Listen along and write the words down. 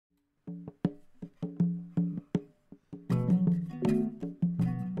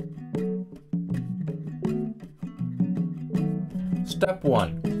Step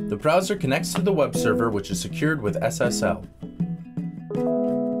 1. The browser connects to the web server, which is secured with SSL.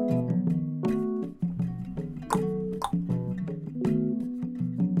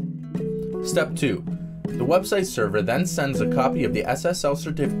 Step 2. The website server then sends a copy of the SSL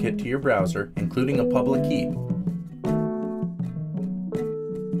certificate to your browser, including a public key.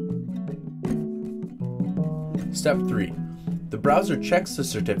 Step 3. The browser checks the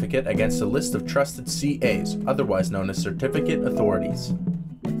certificate against a list of trusted CAs, otherwise known as certificate authorities.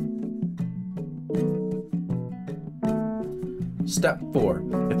 Step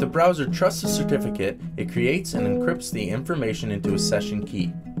 4. If the browser trusts the certificate, it creates and encrypts the information into a session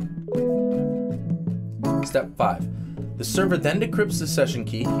key. Step 5. The server then decrypts the session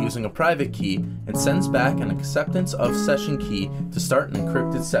key using a private key and sends back an acceptance of session key to start an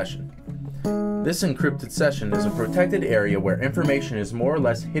encrypted session. This encrypted session is a protected area where information is more or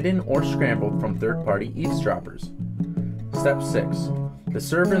less hidden or scrambled from third-party eavesdroppers. Step 6. The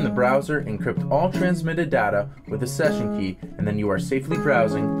server and the browser encrypt all transmitted data with a session key, and then you are safely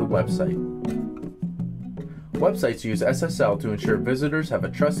browsing the website. Websites use SSL to ensure visitors have a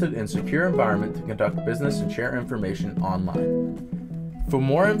trusted and secure environment to conduct business and share information online. For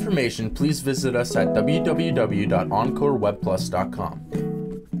more information, please visit us at www.encorewebplus.com.